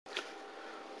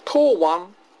Core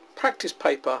 1, practice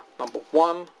paper number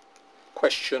 1,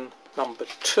 question number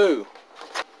 2.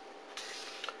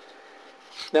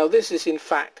 Now this is in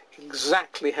fact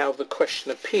exactly how the question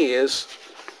appears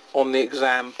on the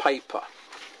exam paper.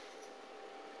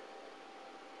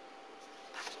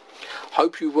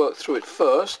 Hope you work through it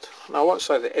first, and I won't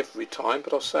say that every time,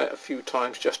 but I'll say it a few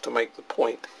times just to make the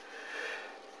point.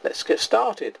 Let's get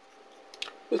started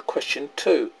with question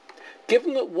 2.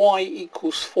 Given that y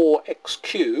equals 4x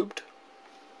cubed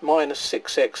minus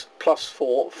 6x plus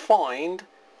 4, find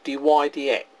dy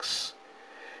dx.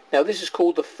 Now this is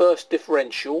called the first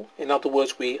differential. In other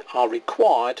words, we are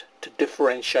required to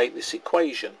differentiate this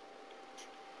equation.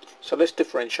 So let's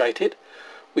differentiate it.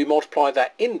 We multiply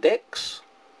that index,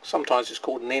 sometimes it's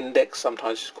called an index,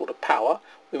 sometimes it's called a power.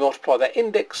 We multiply that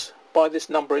index by this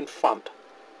number in front,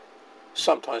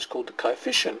 sometimes called the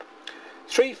coefficient.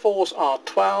 3 fours are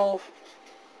 12,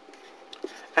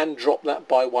 and drop that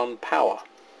by 1 power.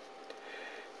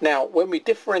 Now when we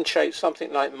differentiate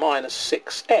something like minus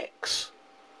 6x,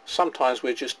 sometimes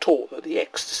we're just taught that the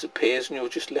x disappears and you're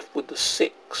just left with the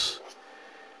 6.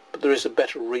 But there is a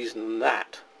better reason than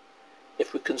that.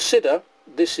 If we consider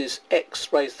this is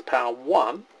x raised to the power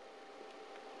 1,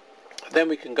 then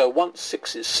we can go once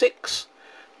 6 is 6,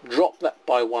 drop that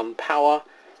by 1 power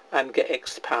and get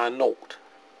x to the power 0.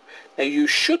 Now you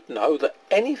should know that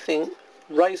anything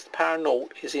raised to the power 0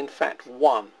 is in fact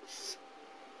 1.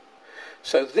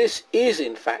 So this is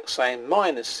in fact saying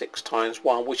minus 6 times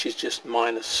 1, which is just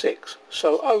minus 6.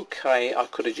 So okay, I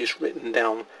could have just written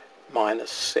down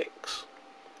minus 6.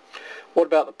 What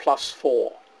about the plus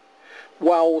 4?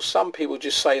 Well, some people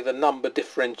just say the number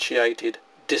differentiated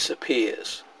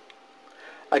disappears.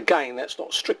 Again, that's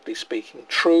not strictly speaking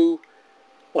true.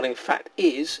 What in fact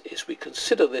is we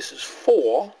consider this as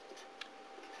 4x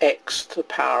to the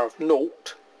power of 0,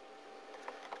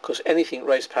 because anything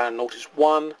raised to the power of 0 is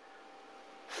 1,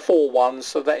 4 ones,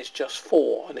 so that is just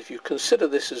 4. And if you consider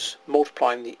this as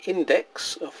multiplying the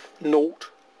index of 0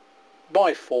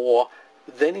 by 4,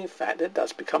 then in fact it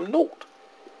does become 0.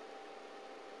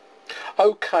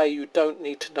 Okay, you don't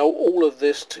need to know all of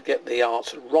this to get the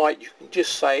answer right. You can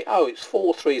just say, oh, it's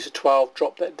 4 3s are 12,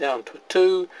 drop that down to a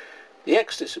 2, the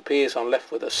x disappears, I'm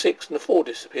left with a 6, and the 4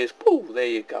 disappears. Oh, there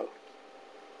you go.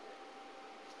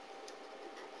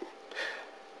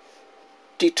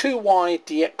 d2y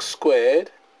dx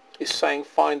squared is saying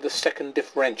find the second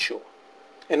differential.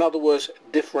 In other words,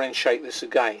 differentiate this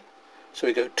again. So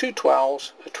we go 2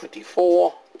 12s are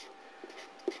 24,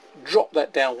 drop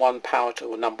that down 1 power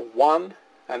to a number 1,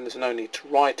 and there's no need to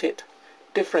write it.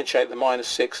 Differentiate the minus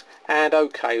 6, and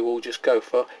okay, we'll just go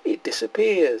for it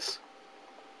disappears.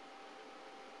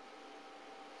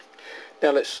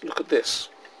 Now let's look at this.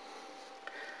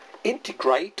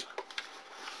 Integrate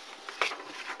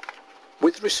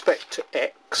with respect to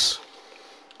x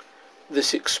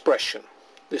this expression.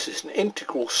 This is an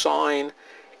integral sign.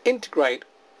 Integrate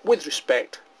with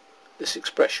respect this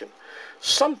expression.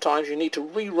 Sometimes you need to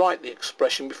rewrite the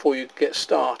expression before you get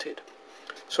started.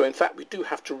 So in fact we do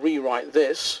have to rewrite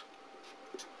this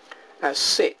as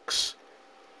 6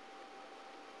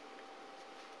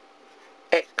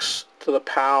 x to the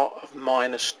power of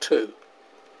minus 2.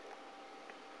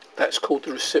 That's called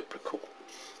the reciprocal.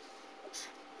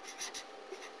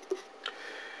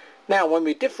 Now when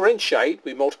we differentiate,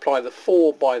 we multiply the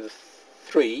 4 by the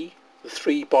 3, the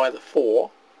 3 by the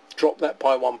 4, drop that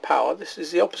by 1 power. This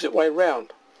is the opposite way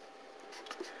round.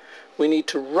 We need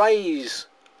to raise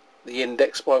the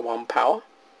index by 1 power.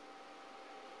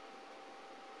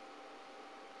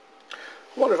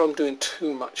 I wonder if I'm doing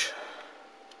too much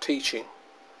teaching.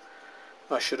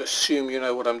 I should assume you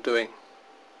know what I'm doing.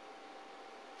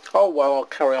 Oh well, I'll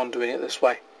carry on doing it this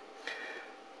way.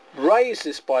 Raise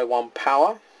this by 1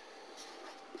 power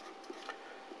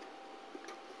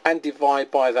and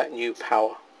divide by that new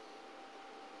power.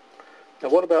 Now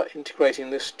what about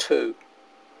integrating this too?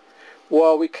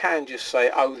 Well, we can just say,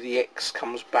 oh, the x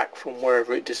comes back from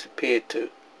wherever it disappeared to.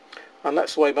 And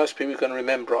that's the way most people are going to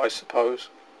remember, I suppose.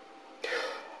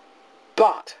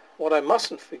 But what I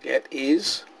mustn't forget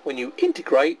is when you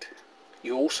integrate,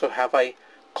 you also have a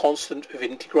constant of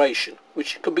integration,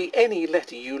 which could be any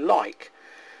letter you like,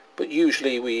 but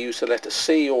usually we use the letter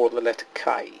C or the letter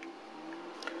K.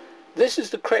 This is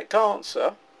the correct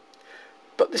answer,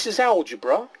 but this is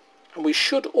algebra, and we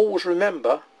should always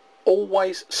remember,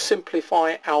 always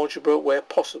simplify algebra where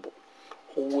possible.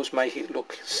 Always make it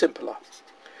look simpler.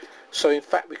 So in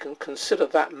fact we can consider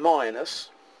that minus,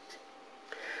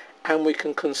 and we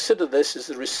can consider this as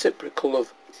the reciprocal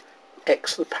of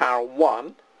x to the power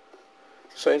 1.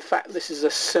 So in fact this is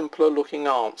a simpler looking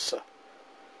answer.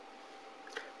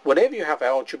 whenever you have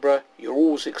algebra, you're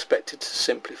always expected to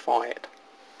simplify it.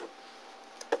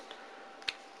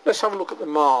 Let's have a look at the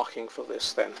marking for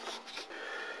this then.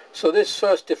 So this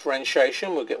first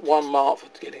differentiation, we'll get 1 mark for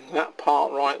getting that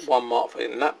part right, 1 mark for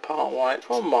getting that part right,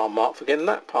 1 mark for getting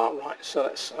that part right. So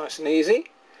that's nice and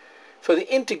easy. For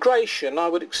the integration, I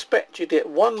would expect you to get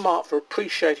 1 mark for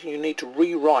appreciating you need to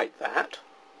rewrite that,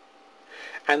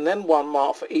 and then 1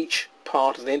 mark for each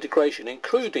part of the integration,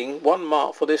 including 1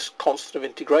 mark for this constant of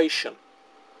integration.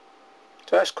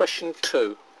 So that's question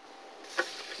 2.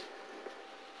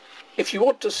 If you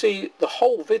want to see the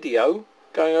whole video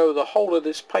going over the whole of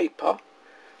this paper,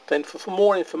 then for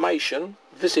more information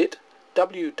visit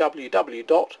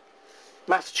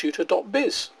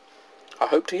www.mathstutor.biz. I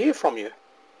hope to hear from you.